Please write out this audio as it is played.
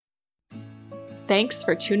Thanks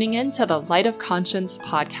for tuning in to the Light of Conscience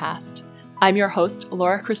podcast. I'm your host,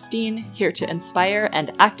 Laura Christine, here to inspire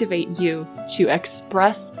and activate you to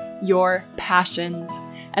express your passions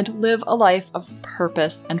and live a life of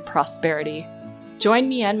purpose and prosperity. Join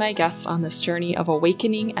me and my guests on this journey of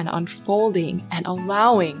awakening and unfolding and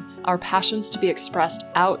allowing our passions to be expressed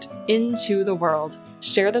out into the world.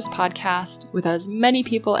 Share this podcast with as many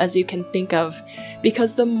people as you can think of,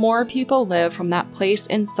 because the more people live from that place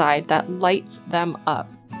inside that lights them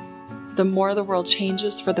up, the more the world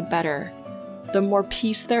changes for the better. The more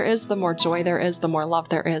peace there is, the more joy there is, the more love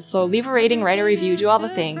there is. So leave a rating, write a review, do all the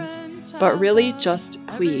things, but really just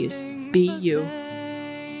please be you.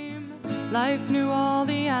 Life knew all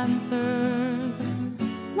the answers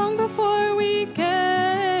long before we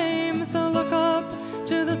came. So look up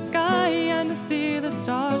to the sky and see the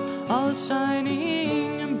stars all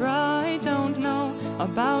shining and bright. Don't know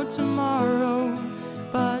about tomorrow,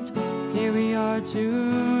 but here we are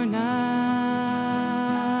tonight.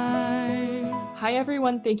 Hi,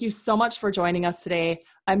 everyone. Thank you so much for joining us today.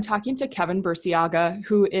 I'm talking to Kevin Burciaga,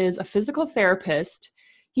 who is a physical therapist.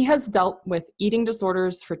 He has dealt with eating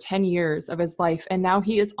disorders for 10 years of his life, and now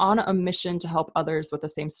he is on a mission to help others with the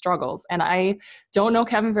same struggles. And I don't know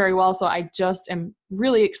Kevin very well, so I just am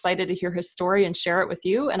really excited to hear his story and share it with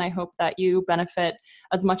you, and I hope that you benefit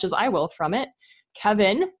as much as I will from it.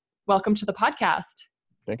 Kevin, welcome to the podcast.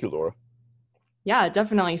 Thank you, Laura. Yeah,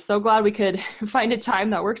 definitely. So glad we could find a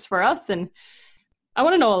time that works for us, and I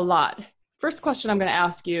want to know a lot. First question I'm going to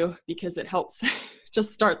ask you, because it helps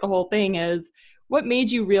just start the whole thing, is what made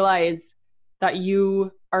you realize that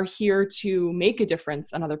you are here to make a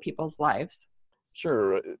difference in other people's lives?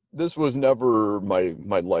 Sure. This was never my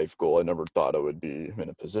life goal. I never thought I would be in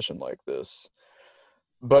a position like this.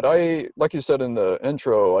 But like you said in the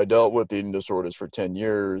intro, I dealt with eating disorders for 10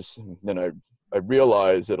 years. Then I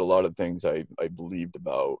realized that a lot of things I believed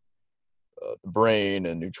about the brain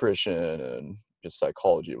and nutrition and just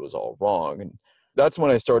psychology was all wrong. And that's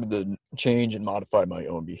when I started to change and modify my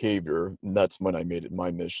own behavior. And that's when I made it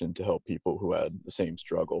my mission to help people who had the same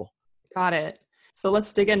struggle. Got it. So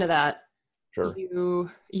let's dig into that. Sure.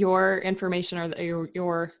 Your information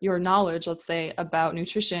or your knowledge, let's say, about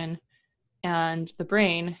nutrition and the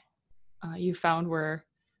brain, you found were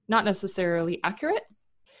not necessarily accurate?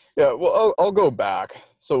 Yeah, well, I'll go back.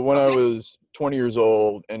 So when Okay. I was 20 years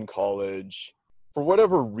old in college, for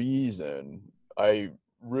whatever reason, I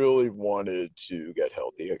really wanted to get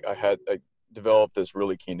healthy. I developed this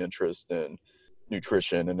really keen interest in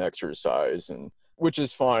nutrition and exercise, and which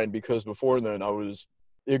is fine because before then I was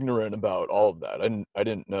ignorant about all of that. I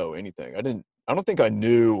didn't know anything. I don't think I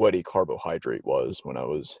knew what a carbohydrate was when I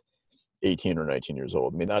was 18 or 19 years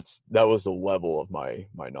old. I mean, that was the level of my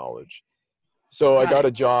knowledge. So I got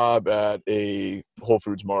a job at a Whole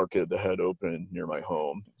Foods market that had opened near my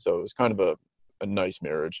home. So it was kind of a nice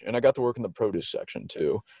marriage. And I got to work in the produce section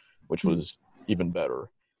too, which was even better.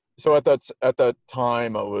 So at that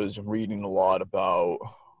time, I was reading a lot about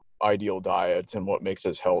ideal diets and what makes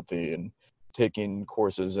us healthy and taking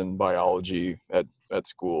courses in biology at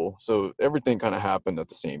school. So everything kind of happened at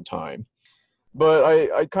the same time. But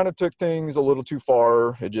I kind of took things a little too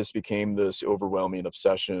far. It just became this overwhelming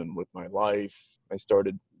obsession with my life. I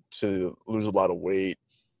started to lose a lot of weight,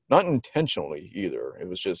 not intentionally either. It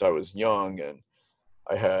was just I was young and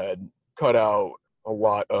I had cut out a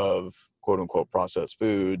lot of quote unquote processed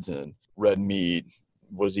foods and red meat,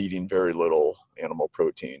 was eating very little animal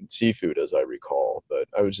protein, seafood as I recall, but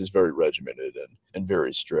I was just very regimented and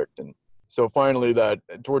very strict. And so finally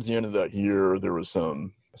towards the end of that year, there was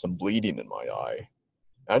some bleeding in my eye.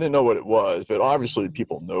 I didn't know what it was, but obviously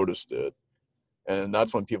people noticed it. And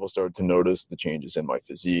that's when people started to notice the changes in my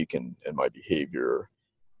physique and my behavior.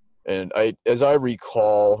 And as I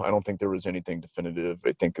recall, I don't think there was anything definitive.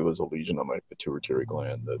 I think it was a lesion on my pituitary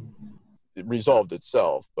gland that it resolved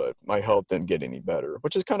itself, but my health didn't get any better,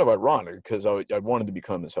 which is kind of ironic because I wanted to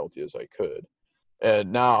become as healthy as I could.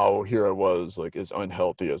 And now here I was like as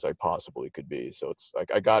unhealthy as I possibly could be. So it's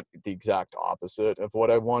like I got the exact opposite of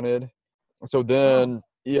what I wanted. So then,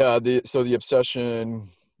 the obsession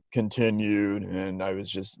continued and I was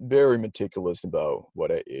just very meticulous about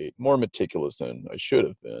what I ate, more meticulous than I should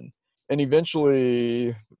have been. And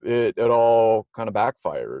eventually it all kind of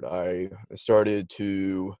backfired. I started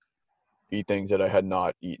to eat things that I had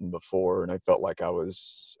not eaten before and I felt like I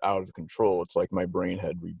was out of control. It's like my brain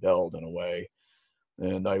had rebelled in a way.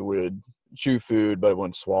 And I would chew food, but I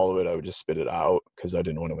wouldn't swallow it. I would just spit it out because I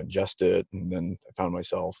didn't want to ingest it. And then I found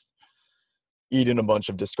myself eating a bunch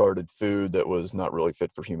of discarded food that was not really fit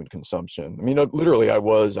for human consumption. I mean, literally, I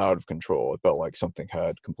was out of control. It felt like something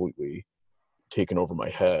had completely taken over my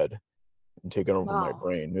head. and taken over my Wow.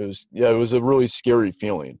 brain. It was a really scary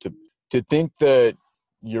feeling to think that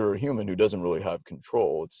you're a human who doesn't really have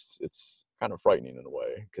control. It's kind of frightening in a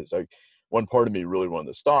way, because one part of me really wanted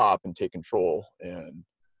to stop and take control and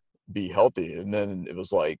be healthy. And then it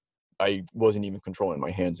was like I wasn't even controlling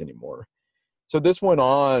my hands anymore. So this went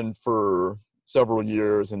on for several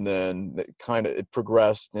years, and then it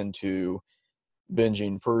progressed into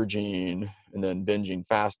binging, purging, and then binging,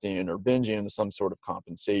 fasting, or binging into some sort of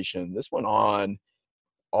compensation. This went on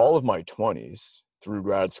all of my 20s through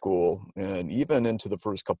grad school and even into the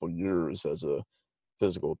first couple of years as a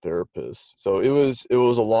physical therapist. So it was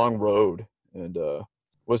a long road, and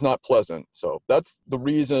was not pleasant. So that's the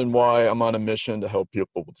reason why I'm on a mission to help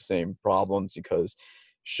people with the same problems, because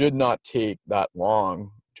should not take that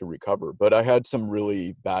long to recover. But I had some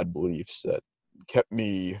really bad beliefs that kept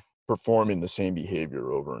me performing the same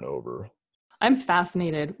behavior over and over. I'm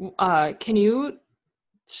fascinated. Can you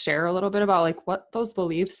share a little bit about like what those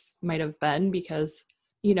beliefs might have been? Because,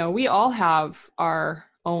 we all have our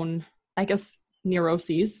own, I guess,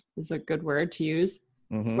 neuroses is a good word to use,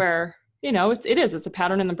 Mm-hmm. where, it's a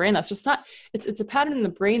pattern in the brain that's just not, it's a pattern in the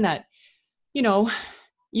brain that, you know,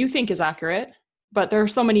 you think is accurate, but there are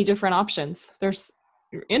so many different options. There's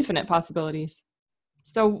infinite possibilities.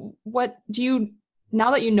 So what do you,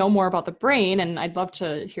 now that you know more about the brain, and I'd love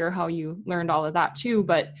to hear how you learned all of that too,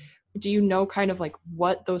 but do you know kind of like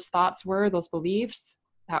what those thoughts were, those beliefs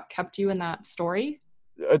that kept you in that story?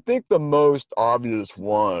 I think the most obvious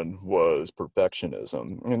one was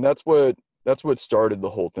perfectionism. And that's what started the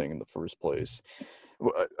whole thing in the first place.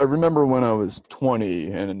 I remember when I was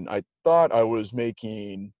 20 and I thought I was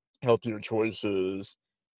making healthier choices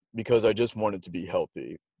because I just wanted to be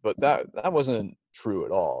healthy. But that wasn't true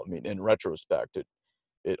at all. I mean, in retrospect,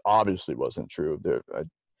 it obviously wasn't true.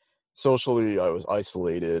 Socially, I was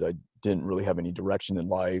isolated. I didn't really have any direction in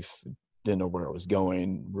life, didn't know where I was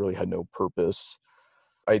going, really had no purpose.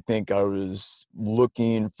 I think I was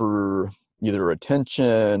looking for either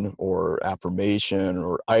attention or affirmation,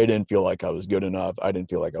 or I didn't feel like I was good enough. I didn't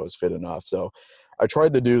feel like I was fit enough. So I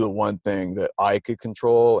tried to do the one thing that I could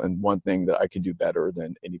control and one thing that I could do better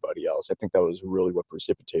than anybody else. I think that was really what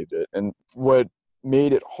precipitated it. And what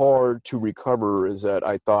made it hard to recover is that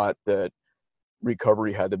I thought that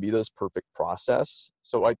recovery had to be this perfect process.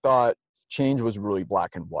 So I thought change was really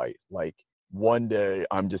black and white. Like one day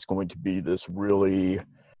I'm just going to be this really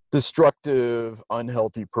destructive,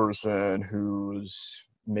 unhealthy person who's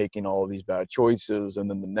making all of these bad choices. And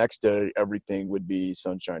then the next day everything would be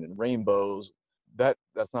sunshine and rainbows.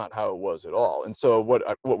 That's not how it was at all. And so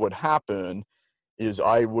what would happen is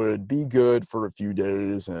I would be good for a few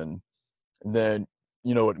days, and then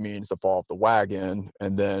you know what it means to fall off the wagon.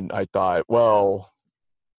 And then I thought, well,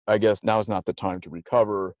 I guess now's not the time to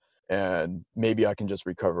recover. And maybe I can just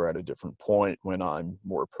recover at a different point when I'm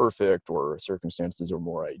more perfect or circumstances are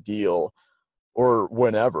more ideal or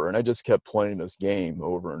whenever. And I just kept playing this game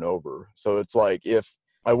over and over. So it's like if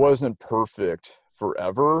I wasn't perfect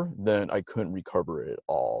forever, then I couldn't recover it at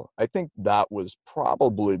all. I think that was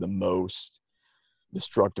probably the most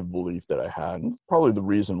destructive belief that I had, and probably the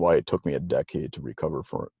reason why it took me a decade to recover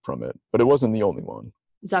from it. But it wasn't the only one.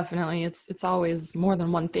 Definitely. It's always more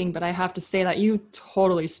than one thing, but I have to say that you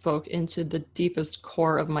totally spoke into the deepest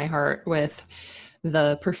core of my heart with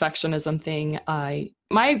the perfectionism thing.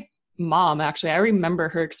 My mom, actually, I remember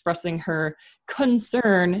her expressing her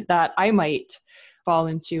concern that I might fall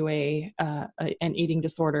into an eating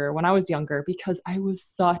disorder when I was younger, because I was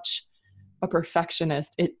such a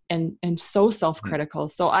perfectionist and so self-critical.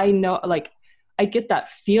 So I know, like, I get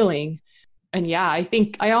that feeling. And yeah, I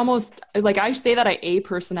think I almost, like, I say that I A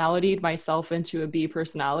personalitied myself into a B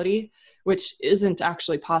personality, which isn't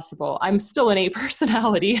actually possible. I'm still an A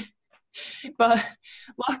personality, but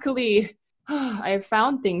luckily I've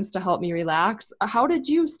found things to help me relax. How did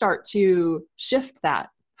you start to shift that?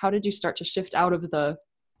 How did you start to shift out of the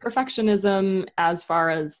perfectionism as far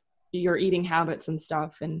as your eating habits and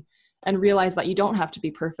stuff, and realize that you don't have to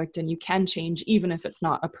be perfect and you can change even if it's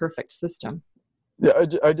not a perfect system? Yeah,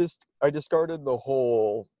 I discarded the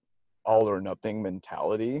whole all or nothing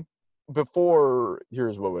mentality. Before,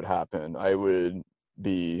 here's what would happen. I would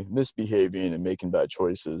be misbehaving and making bad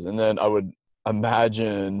choices, and then I would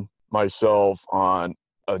imagine myself on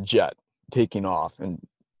a jet taking off and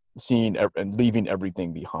and leaving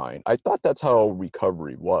everything behind. I thought that's how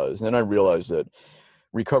recovery was. And then I realized that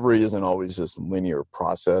recovery isn't always this linear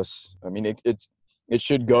process. I mean, it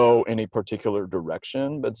should go in a particular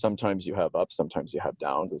direction, but sometimes you have ups, sometimes you have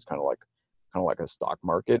downs. It's kind of like a stock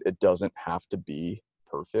market. It doesn't have to be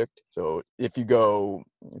perfect. So if you go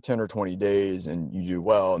 10 or 20 days and you do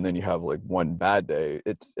well, and then you have like one bad day,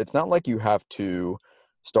 it's not like you have to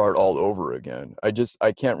start all over again. I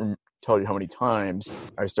can't tell you how many times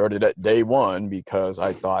I started at day one because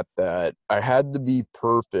I thought that I had to be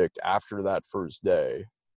perfect after that first day.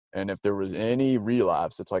 And if there was any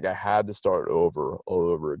relapse, it's like I had to start over all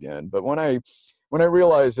over again. But when I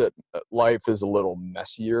realized that life is a little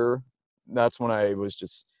messier, that's when I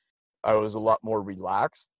was a lot more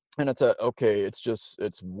relaxed. And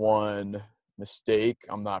it's one mistake.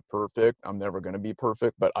 I'm not perfect. I'm never going to be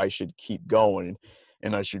perfect, but I should keep going,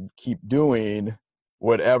 and I should keep doing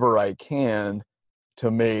whatever I can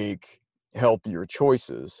to make healthier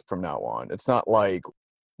choices from now on. It's not like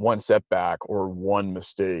one setback or one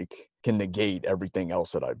mistake can negate everything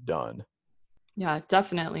else that I've done. Yeah,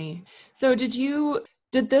 definitely. So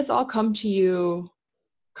did this all come to you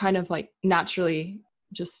kind of like naturally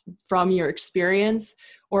just from your experience,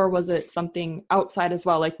 or was it something outside as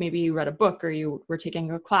well? Like maybe you read a book or you were taking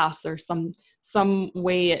a class or some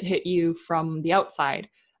way it hit you from the outside.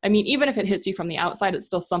 I mean, even if it hits you from the outside, it's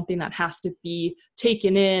still something that has to be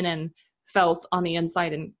taken in and felt on the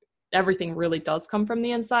inside, and everything really does come from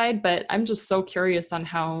the inside. But I'm just so curious on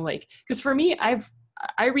how, like, because for me,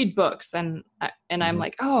 I read books and I'm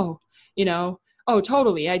like, oh, oh,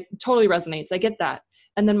 totally. I totally resonates. I get that.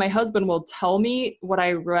 And then my husband will tell me what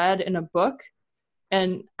I read in a book.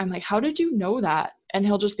 And I'm like, how did you know that? And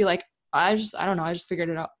he'll just be like, I don't know. I just figured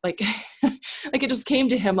it out. Like, like it just came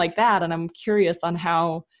to him like that. And I'm curious on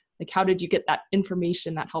how did you get that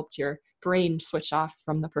information that helped your brain switch off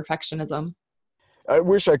from the perfectionism? I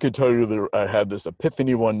wish I could tell you that I had this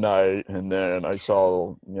epiphany one night, and then I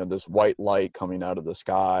saw, this white light coming out of the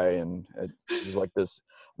sky, and it was like this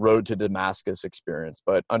road to Damascus experience.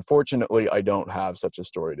 But unfortunately, I don't have such a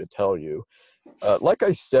story to tell you. Like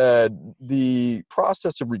I said, the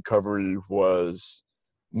process of recovery was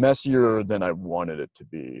messier than I wanted it to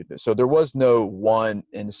be. So there was no one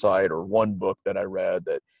insight or one book that I read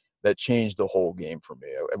that changed the whole game for me.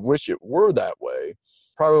 I wish it were that way.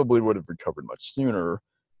 Probably would have recovered much sooner.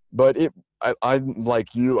 But I'm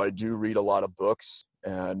like you, I do read a lot of books,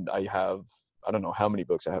 and I don't know how many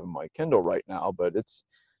books I have in my Kindle right now, but it's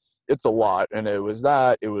a lot. And it was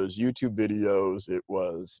YouTube videos, it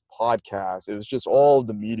was podcasts, it was just all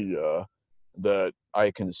the media that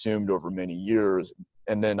I consumed over many years.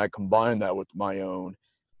 And then I combined that with my own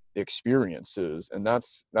experiences. And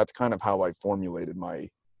that's kind of how I formulated my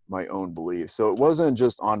own beliefs. So it wasn't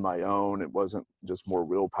just on my own. It wasn't just more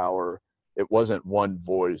willpower. It wasn't one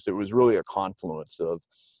voice. It was really a confluence of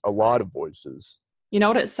a lot of voices. You know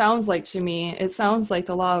what it sounds like to me? It sounds like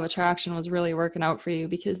the law of attraction was really working out for you,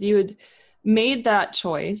 because you had made that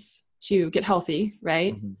choice to get healthy,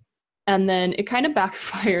 right? Mm-hmm. And then it kind of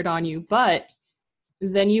backfired on you, but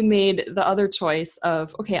then you made the other choice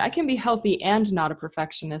of, okay, I can be healthy and not a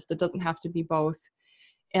perfectionist. It doesn't have to be both.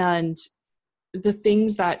 And the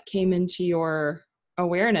things that came into your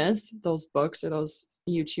awareness, those books or those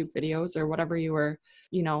YouTube videos or whatever you were,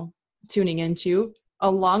 tuning into,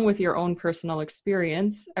 along with your own personal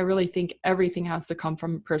experience. I really think everything has to come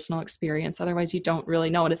from personal experience. Otherwise, you don't really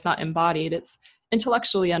know it. It's not embodied. It's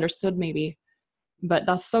intellectually understood maybe, but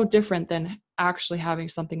that's so different than actually having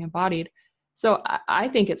something embodied. So I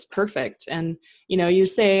think it's perfect. And, you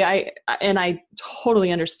say, I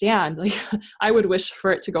totally understand. Like, I would wish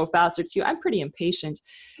for it to go faster too. I'm pretty impatient,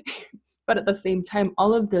 but at the same time,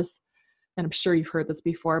 all of this, and I'm sure you've heard this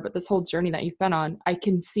before, but this whole journey that you've been on, I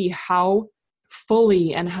can see how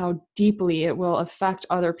fully and how deeply it will affect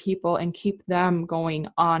other people and keep them going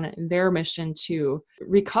on their mission to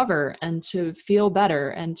recover and to feel better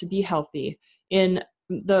and to be healthy in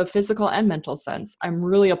the physical and mental sense. I'm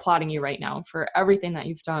really applauding you right now for everything that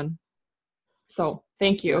you've done. So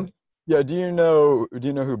thank you. Yeah. Do you know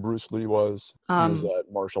who Bruce Lee was? He was that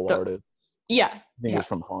martial artist. Yeah. I think he was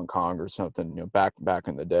from Hong Kong or something, back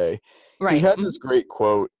in the day. Right. He had this great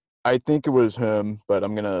quote. I think it was him, but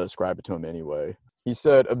I'm going to ascribe it to him anyway. He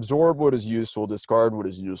said, absorb what is useful, discard what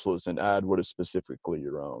is useless, and add what is specifically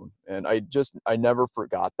your own. And I never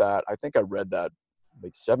forgot that. I think I read that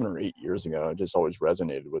like 7 or 8 years ago. It just always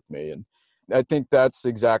resonated with me. And I think that's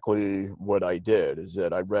exactly what I did, is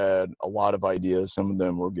that I read a lot of ideas. Some of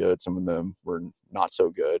them were good, some of them were not so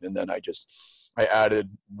good. And then I added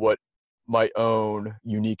what my own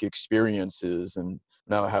unique experiences, and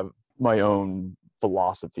now I have my own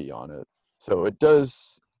philosophy on it. So it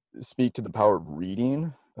does speak to the power of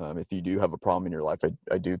reading. If you do have a problem in your life,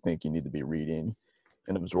 I do think you need to be reading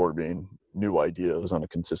and absorbing new ideas on a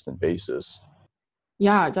consistent basis.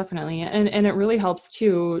 Yeah, definitely. And it really helps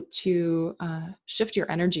too to shift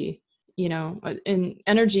your energy. in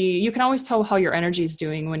energy, you can always tell how your energy is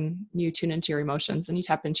doing when you tune into your emotions and you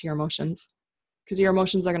tap into your emotions, because your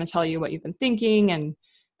emotions are going to tell you what you've been thinking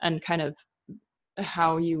and kind of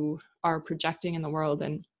how you are projecting in the world.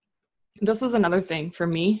 And this is another thing for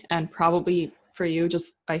me, and probably for you,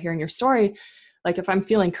 just by hearing your story. Like if I'm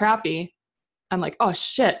feeling crappy, I'm like, oh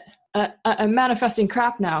shit, I'm manifesting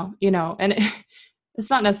crap now, and it's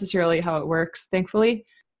not necessarily how it works, thankfully,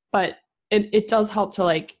 but it does help to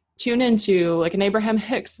like tune into like an Abraham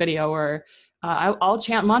Hicks video, or I'll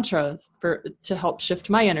chant mantras to help shift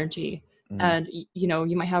my energy. Mhm. And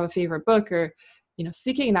you might have a favorite book, or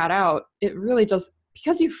seeking that out. It really just,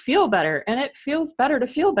 because you feel better, and it feels better to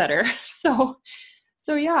feel better. So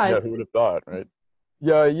yeah, Yeah, it's who would have thought, right?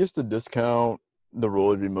 Yeah, I used to discount the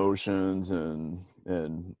role of emotions and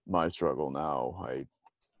my struggle. Now I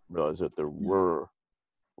realize that there were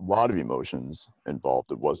a lot of emotions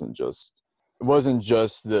involved. It wasn't just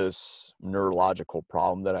this neurological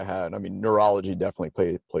problem that I had. I mean, neurology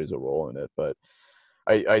definitely plays a role in it, but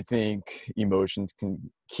I think emotions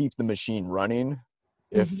can keep the machine running,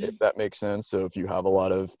 if that makes sense. So if you have a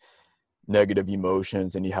lot of negative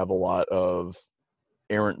emotions and you have a lot of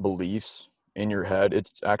errant beliefs in your head,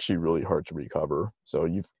 it's actually really hard to recover. So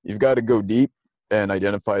you've got to go deep and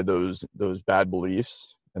identify those bad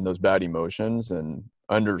beliefs and those bad emotions and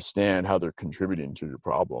understand how they're contributing to your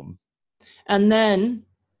problem. and then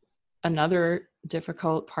another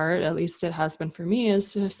difficult part, at least it has been for me,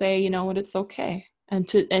 is to say, you know what, it's okay. And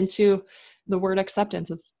to the word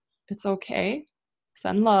acceptance, it's okay.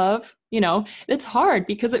 Send love. It's hard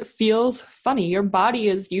because it feels funny. Your body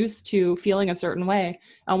is used to feeling a certain way.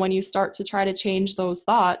 And when you start to try to change those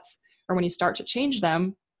thoughts, or when you start to change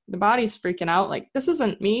them, the body's freaking out like, this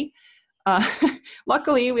isn't me. uh,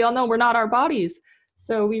 Luckily, we all know we're not our bodies,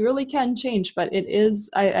 so we really can change. But it is,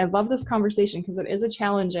 I love this conversation because it is a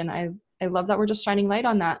challenge, and I love that we're just shining light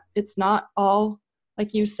on that. It's not all,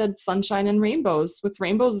 like you said, sunshine and rainbows. With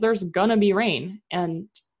rainbows, there's gonna be rain, and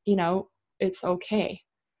it's okay.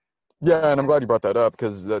 Yeah, and I'm glad you brought that up,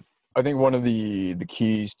 because that I think one of the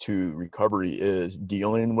keys to recovery is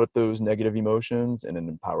dealing with those negative emotions in an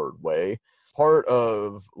empowered way. Part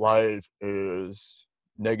of life is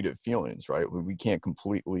negative feelings, right? We can't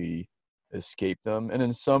completely escape them, and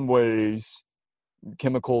in some ways,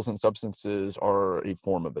 chemicals and substances are a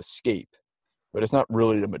form of escape, but it's not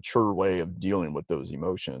really a mature way of dealing with those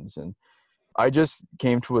emotions. And I just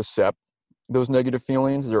came to accept those negative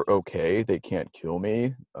feelings. They're okay. They can't kill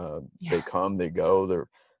me. They Yeah. come, they go.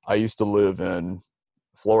 I used to live in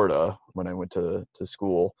Florida when I went to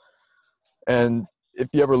school. And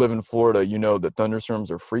if you ever live in Florida, you know that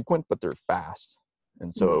thunderstorms are frequent, but they're fast.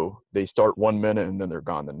 And so they start 1 minute and then they're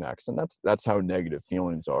gone the next. And that's how negative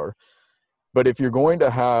feelings are. But if you're going to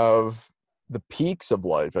have the peaks of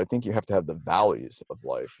life, I think you have to have the valleys of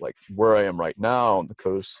life. Like where I am right now on the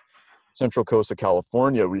coast, central coast of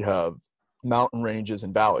California, we have mountain ranges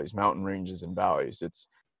and valleys, mountain ranges and valleys. It's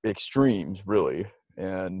extremes, really.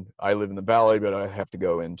 And I live in the valley, but I have to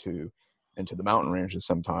go into the mountain ranges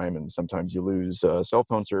sometime, and sometimes you lose cell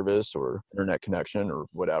phone service or internet connection or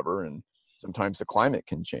whatever, and sometimes the climate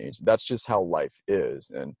can change. That's just how life is.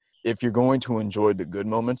 And if you're going to enjoy the good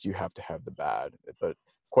moments, you have to have the bad. But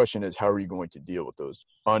question is, how are you going to deal with those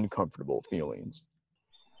uncomfortable feelings?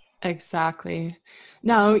 Exactly.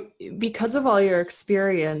 Now, because of all your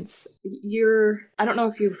experience, I don't know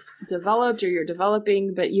if you've developed or you're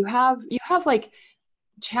developing, but you have like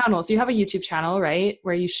channels. You have a YouTube channel, right?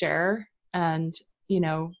 Where you share and,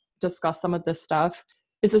 discuss some of this stuff.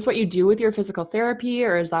 Is this what you do with your physical therapy,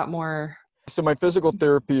 or is that more? So my physical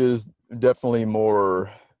therapy is definitely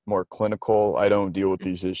more clinical. I don't deal with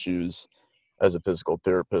these issues as a physical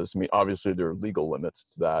therapist. I mean, obviously there are legal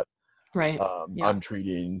limits to that. Right. Yeah. I'm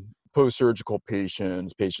treating post-surgical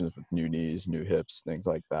patients with new knees, new hips, things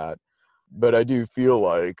like that. But I do feel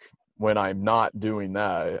like when I'm not doing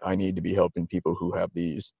that, I need to be helping people who have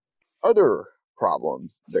these other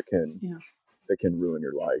problems Yeah. that can ruin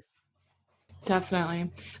your life.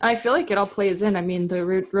 Definitely. I feel like it all plays in. I mean, the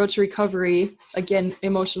road to recovery, again,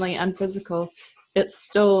 emotionally and physical, it's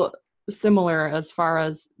still similar as far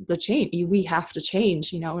as the change. We have to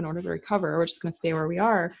change, in order to recover. We're just going to stay where we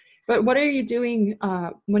are. But what are you doing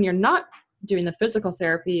when you're not doing the physical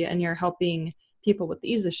therapy and you're helping people with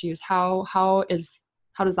these issues? How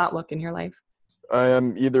does that look in your life? I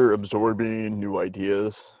am either absorbing new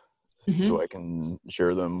ideas so Hmm. I can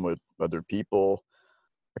share them with other people.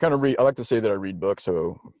 I like to say that I read books,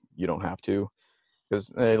 so you don't have to.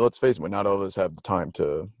 Because hey, let's face it, not all of us have the time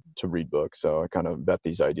to read books. So I kind of vet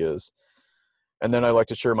these ideas, and then I like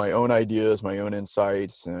to share my own ideas, my own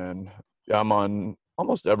insights, and I'm on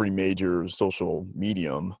almost every major social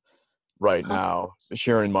medium right now,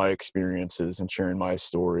 sharing my experiences and sharing my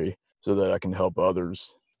story so that I can help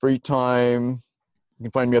others. Free time, you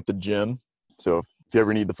can find me at the gym. So if you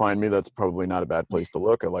ever need to find me, that's probably not a bad place to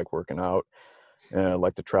look. I like working out and I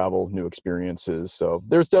like to travel, new experiences. So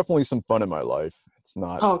there's definitely some fun in my life. It's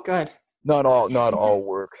not Oh, good. not all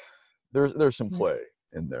work. There's some play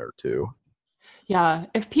in there too. Yeah.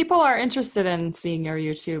 If people are interested in seeing your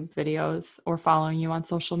YouTube videos or following you on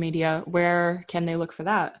social media, where can they look for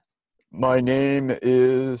that? My name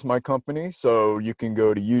is my company, so you can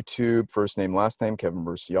go to YouTube, first name, last name, Kevin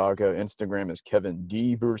Burciaga. Instagram is Kevin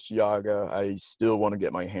D. Burciaga. I still want to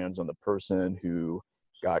get my hands on the person who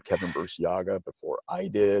got Kevin Burciaga before I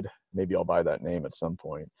did. Maybe I'll buy that name at some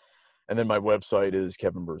point. And then my website is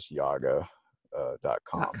kevinburciaga.com.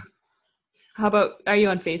 How about, are you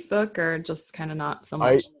on Facebook or just kind of not so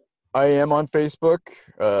I much? I am on Facebook,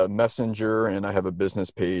 Messenger, and I have a business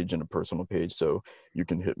page and a personal page, so you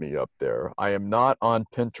can hit me up there. I am not on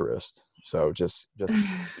Pinterest, so just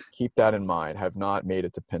keep that in mind. Have not made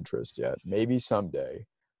it to Pinterest yet. Maybe someday.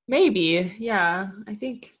 Maybe. Yeah. I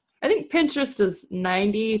think Pinterest is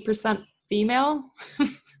 90% female.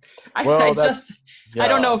 I Well, just, I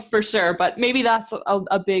don't yeah, know for sure, but maybe that's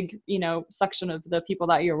a big, section of the people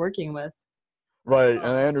that you're working with. right.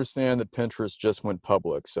 And I understand that Pinterest just went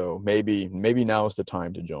public, so maybe now is the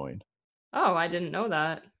time to join. Oh, I didn't know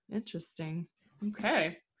that. Interesting.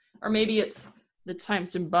 Okay. Or maybe it's the time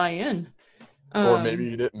to buy in. Or Um,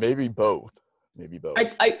 maybe both. Maybe both.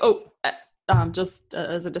 just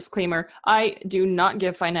as a disclaimer, I do not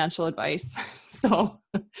give financial advice. So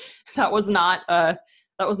that was not an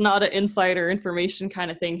insider information kind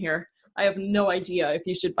of thing here. I have no idea if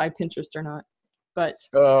you should buy Pinterest or not. But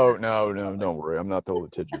Oh, no, don't worry. I'm not the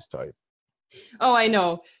litigious type. oh, I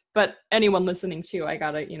know. But anyone listening too, I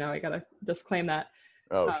gotta disclaim that.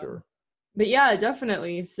 Oh, Um, sure. but yeah,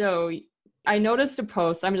 definitely. So I noticed a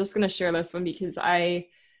post. I'm just gonna share this one because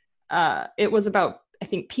it was about, I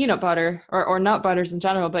think, peanut butter or nut butters in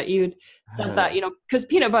general, but you'd said that, because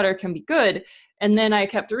peanut butter can be good. And then I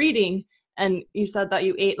kept reading and you said that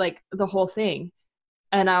you ate like the whole thing.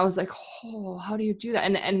 And I was like, oh, how do you do that?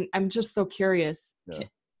 And I'm just so curious. Yeah.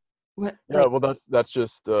 What, Yeah, like, well, that's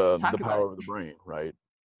just the talk about it. power of the brain, right?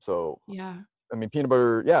 So, Yeah. I mean, peanut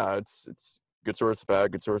butter, yeah, it's good source of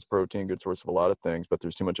fat, good source of protein, good source of a lot of things, but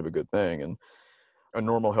there's too much of a good thing. And a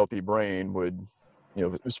normal healthy brain would,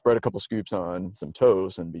 spread a couple scoops on some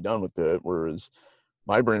toast and be done with it, whereas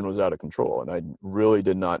my brain was out of control and I really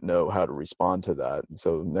did not know how to respond to that. And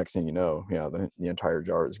so next thing you know, yeah, the entire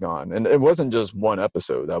jar is gone. And it wasn't just one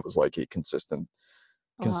episode. That was like a consistent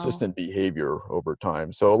Oh, wow. behavior over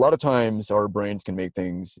time. So a lot of times our brains can make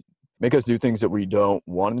us do things that we don't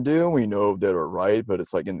want to do. We know that are right, but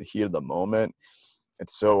it's like in the heat of the moment,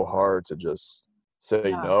 it's so hard to just say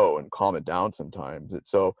Yeah. no and calm it down sometimes.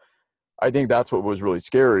 So I think that's what was really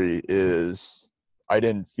scary is I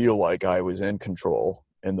didn't feel like I was in control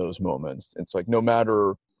in those moments. It's like no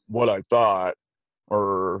matter what I thought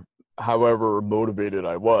or however motivated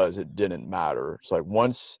I was, it didn't matter. It's like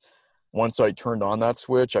once I turned on that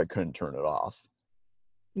switch, I couldn't turn it off.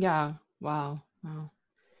 Yeah. Wow. Wow.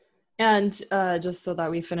 And just so that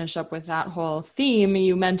we finish up with that whole theme,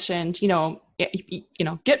 you mentioned,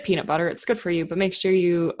 get peanut butter. It's good for you, but make sure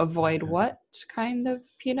you avoid what kind of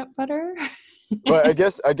peanut butter? But I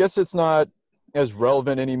guess it's not as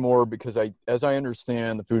relevant anymore because as I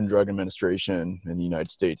understand, the Food and Drug Administration in the United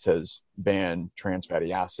States has banned trans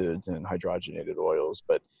fatty acids and hydrogenated oils,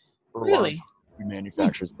 but for a long time, Really? food Hmm.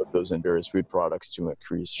 manufacturers put those in various food products to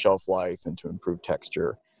increase shelf life and to improve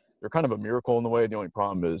texture. They're kind of a miracle in the way. The only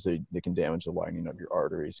problem is they can damage the lining of your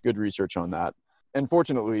arteries. Good research on that. And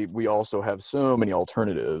fortunately, we also have so many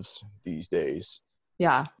alternatives these days.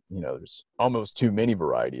 Yeah. There's almost too many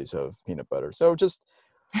varieties of peanut butter. So just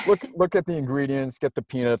look at the ingredients, get the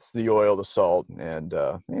peanuts, the oil, the salt, and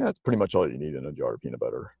yeah, that's pretty much all you need in a jar of peanut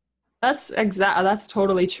butter. That's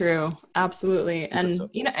totally true. Absolutely. Keep it And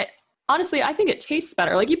simple. honestly, I think it tastes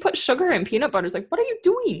better. Like you put sugar in peanut butter. It's like, what are you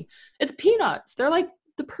doing? It's peanuts. They're like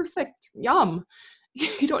the perfect yum.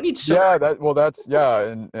 You don't need sugar Yeah, that's yeah,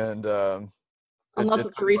 and unless it's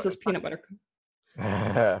it's a Reese's peanut butter.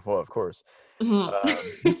 well, of course. Mhm.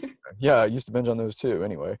 Used to, yeah, I used to binge on those too.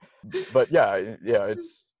 Anyway, but yeah,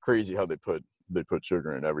 it's crazy how they put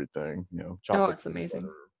sugar in everything. Oh, Chocolate it's peanut amazing.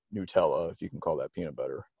 butter, Nutella, if you can call that peanut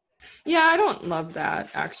butter. Yeah, I don't love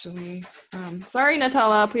that actually. Sorry,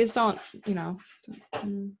 Nutella. Please don't,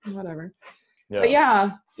 whatever. But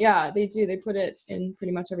Yeah. yeah, they do. They put it in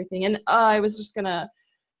pretty much everything. And I was just gonna,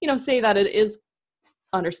 say that it is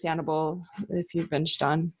understandable if you've binged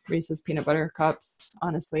on Reese's peanut butter cups.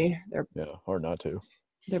 Honestly, hard not to.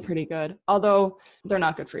 they're pretty good, although they're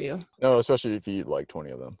not good for you. No, especially if you eat like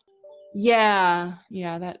 20 of them. Yeah,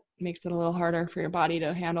 that makes it a little harder for your body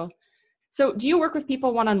to handle. So do you work with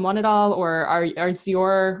people one-on-one at all, or is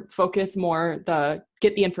your focus more the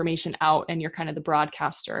get the information out and you're kind of the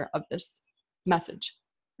broadcaster of this message?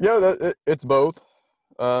 Yeah, it's both.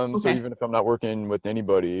 So Okay. even if I'm not working with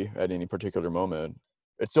anybody at any particular moment,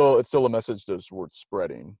 it's still a message that's worth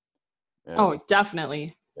spreading. Oh, And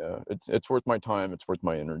definitely. yeah, it's worth my time. It's worth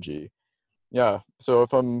my energy. Yeah. So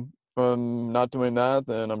if I'm not doing that,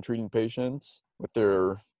 then I'm treating patients with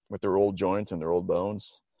their old joints and their old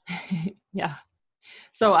bones. Yeah.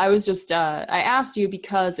 So I was just, I asked you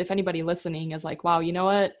because if anybody listening is like, wow, you know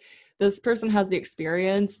what? This person has the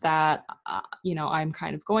experience that, I'm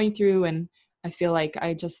kind of going through, and I feel like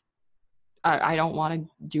I don't want to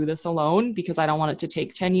do this alone because I don't want it to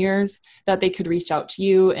take 10 years, that they could reach out to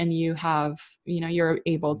you and you have, you're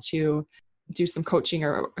able to do some coaching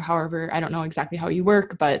or however, I don't know exactly how you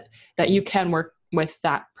work, but that you can work with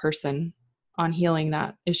that person on healing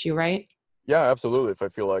that issue, right? Yeah, absolutely. If I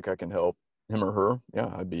feel like I can help him or her,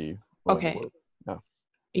 yeah, I'd be willing to Okay. work. Yeah.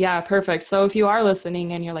 Yeah, perfect. So if you are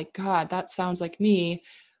listening and you're like, God, that sounds like me,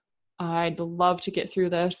 I'd love to get through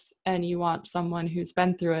this, and you want someone who's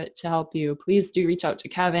been through it to help you, please do reach out to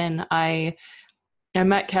Kevin. I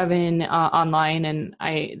met Kevin online, and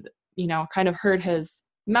I, kind of heard his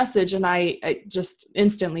message, and I just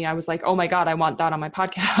instantly, I was like, oh my God, I want that on my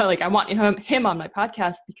podcast. Like I want him on my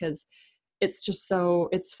podcast because it's just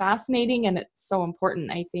it's fascinating and it's so important,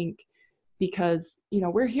 I think, because,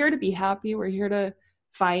 we're here to be happy. We're here to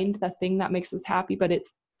find the thing that makes us happy, but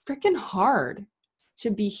it's freaking hard to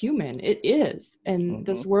be human. It is. And Mm-hmm.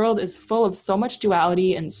 this world is full of so much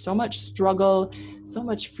duality and so much struggle, so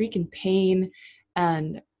much freaking pain.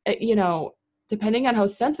 And, depending on how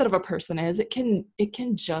sensitive a person is, it can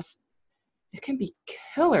be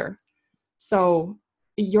killer. So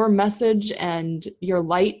your message and your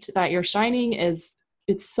light that you're shining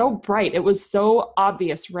it's so bright. It was so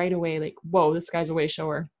obvious right away. Like, whoa, this guy's a way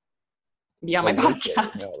shower. Be on my Way shower.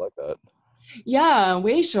 podcast. Yeah, I like that. Yeah,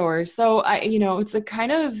 way shower. So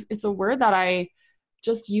it's a word that I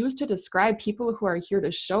just use to describe people who are here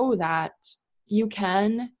to show that you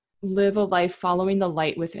can live a life following the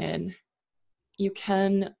light within. You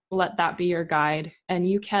can let that be your guide, and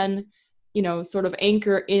you can, sort of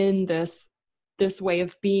anchor in this way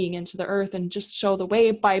of being into the earth and just show the way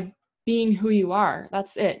by being who you are.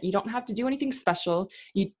 That's it. You don't have to do anything special.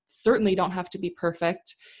 You certainly don't have to be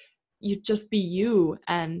perfect. You just be you,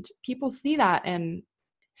 and people see that. And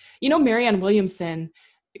Marianne Williamson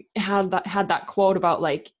had that quote about,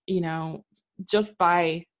 like, just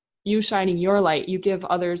by you shining your light, you give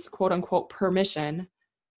others, quote unquote, permission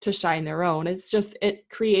to shine their own. It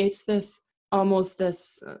creates this almost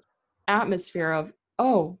this atmosphere of,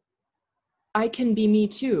 oh, I can be me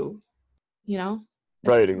too, It's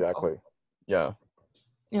Right, beautiful. exactly. Yeah.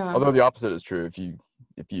 Yeah. Although the opposite is true.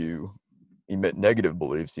 If you emit negative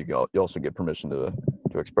beliefs, you also get permission to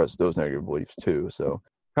express those negative beliefs too. So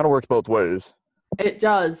kind of works both ways. It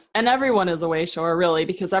does. And everyone is a way shower, really,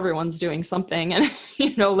 because everyone's doing something and,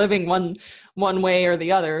 living one way or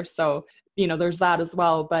the other. So, there's that as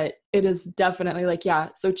well. But it is definitely like, yeah.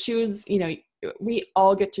 So choose, we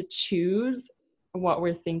all get to choose what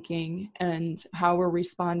we're thinking and how we're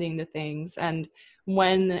responding to things. And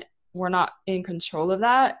when we're not in control of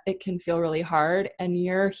that, it can feel really hard. And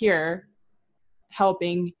you're here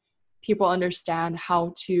helping people understand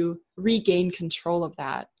how to regain control of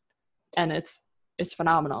that. And it's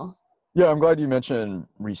phenomenal. Yeah, I'm glad you mentioned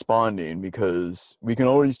responding, because we can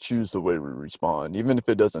always choose the way we respond, even if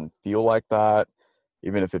it doesn't feel like that,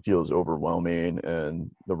 even if it feels overwhelming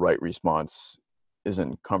and the right response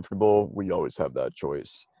isn't comfortable. We always have that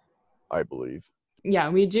choice, I believe. Yeah,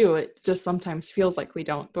 we do. It just sometimes feels like we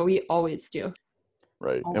don't, but we always do.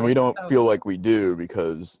 Right. Always. And we don't So, feel like we do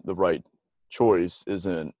because the right choice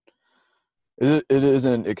it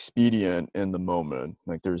isn't expedient in the moment.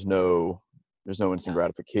 Like there's no instant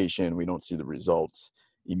gratification. We don't see the results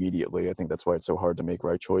immediately. I think that's why it's so hard to make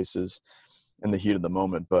right choices in the heat of the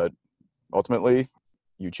moment. But ultimately,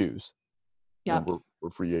 you choose. yeah, And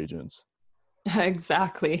we're free agents.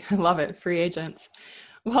 exactly. I love it. Free agents.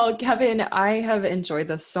 Well, Kevin, I have enjoyed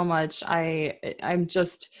this so much. I'm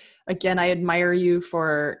just, again, I admire you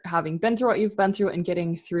for having been through what you've been through and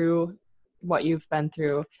getting through what you've been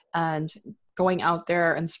through and going out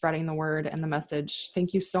there and spreading the word and the message.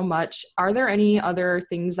 Thank you so much. Are there any other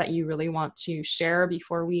things that you really want to share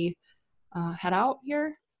before we head out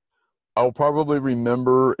here? I'll probably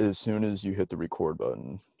remember as soon as you hit the record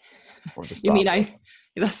button or the You stop mean button.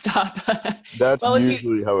 the stop? That's Well,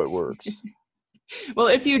 usually how it works.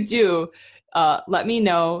 if you do, let me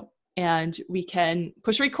know and we can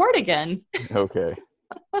push record again. Okay.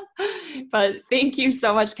 But thank you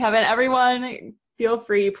so much, Kevin. Everyone, feel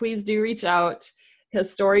free. Please do reach out.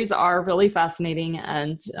 His stories are really fascinating,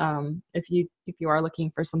 and if you are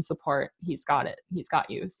looking for some support, he's got it. He's got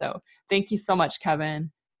you. So thank you so much,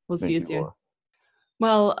 Kevin. We'll see Thank you you, soon. Laura.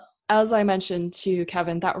 Well, as I mentioned to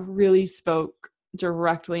Kevin, that really spoke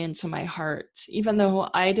directly into my heart. Even though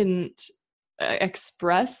I didn't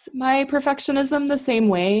express my perfectionism the same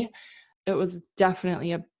way, it was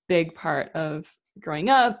definitely a big part of growing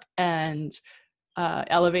up and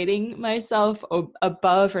elevating myself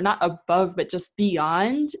above, or not above, but just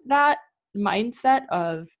beyond that mindset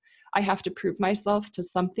of I have to prove myself to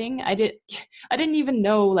something. I didn't even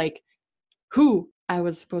know like who I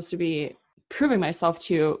was supposed to be proving myself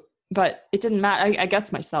to, but it didn't matter. I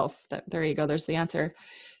guess myself. There you go. There's the answer.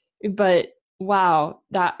 But wow,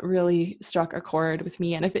 that really struck a chord with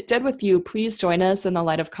me. And if it did with you, please join us in the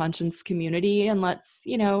Light of Conscience community and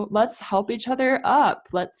let's help each other up.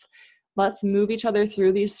 Let's move each other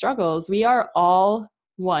through these struggles. We are all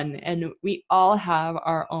one and we all have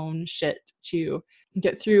our own shit to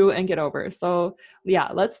get through and get over. So yeah,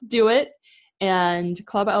 let's do it. And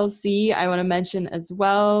Club LC, I want to mention as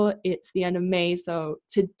well, it's the end of May. So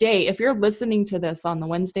today, if you're listening to this on the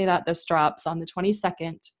Wednesday that this drops on the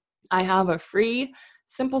 22nd, I have a free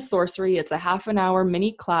Simple Sorcery. It's a half an hour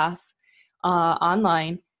mini class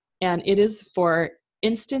online, and it is for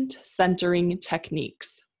instant centering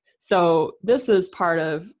techniques. So this is part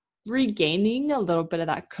of regaining a little bit of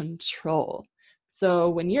that control. So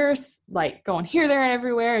when you're like going here, there, and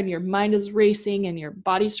everywhere, and your mind is racing and your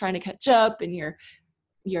body's trying to catch up and your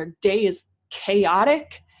day is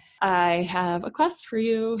chaotic, I have a class for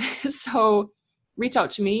you. So reach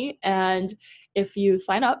out to me, and if you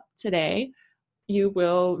sign up today, you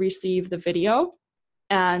will receive the video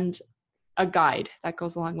and a guide that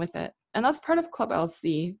goes along with it. And that's part of Club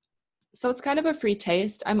LC. So it's kind of a free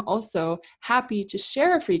taste. I'm also happy to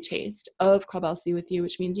share a free taste of Club LC with you,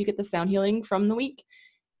 which means you get the sound healing from the week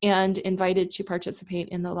and invited to participate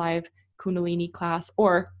in the live Kundalini class,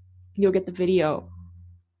 or you'll get the video.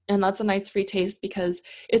 And that's a nice free taste because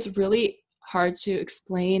it's really hard to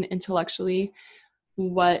explain intellectually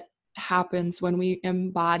what happens when we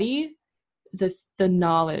embody the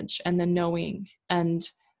knowledge and the knowing and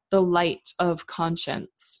the light of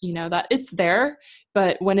conscience, that it's there,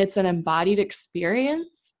 but when it's an embodied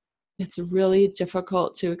experience, it's really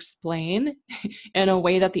difficult to explain in a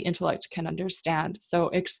way that the intellect can understand. So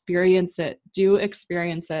experience it. Do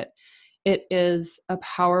experience it. It is a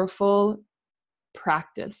powerful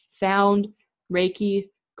practice. Sound, Reiki,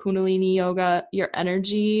 Kundalini yoga, your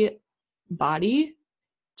energy body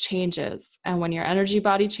changes. And when your energy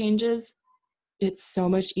body changes, it's so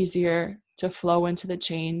much easier to flow into the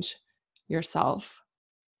change yourself.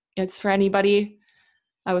 It's for anybody.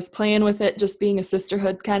 I was playing with it just being a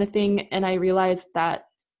sisterhood kind of thing, and I realized that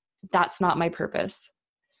that's not my purpose.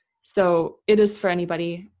 So it is for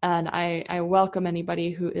anybody, and I welcome anybody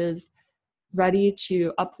who is ready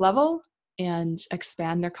to up-level and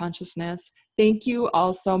expand their consciousness. Thank you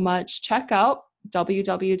all so much. Check out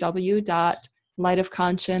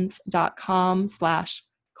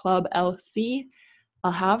www.lightofconscience.com/clublc.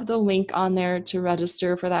 I'll have the link on there to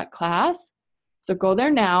register for that class. So go there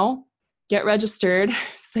now, get registered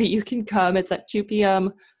so you can come. It's at 2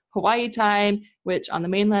 p.m. Hawaii time, which on the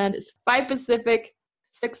mainland is 5 Pacific,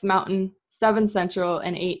 6 Mountain, 7 Central,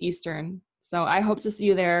 and 8 Eastern. So I hope to see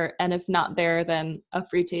you there. And if not there, then a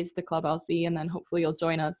free taste to Club LC. And then hopefully you'll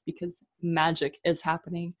join us because magic is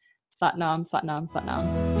happening. Satnam, Satnam, Satnam.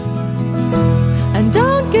 And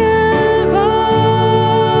don't give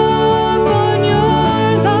up on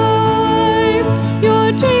your life.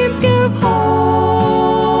 Your dreams give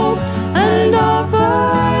hope and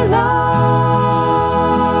offer light.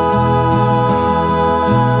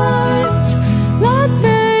 Let's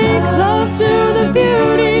make love to the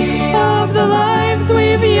beauty of the lives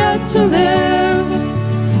we've yet to live.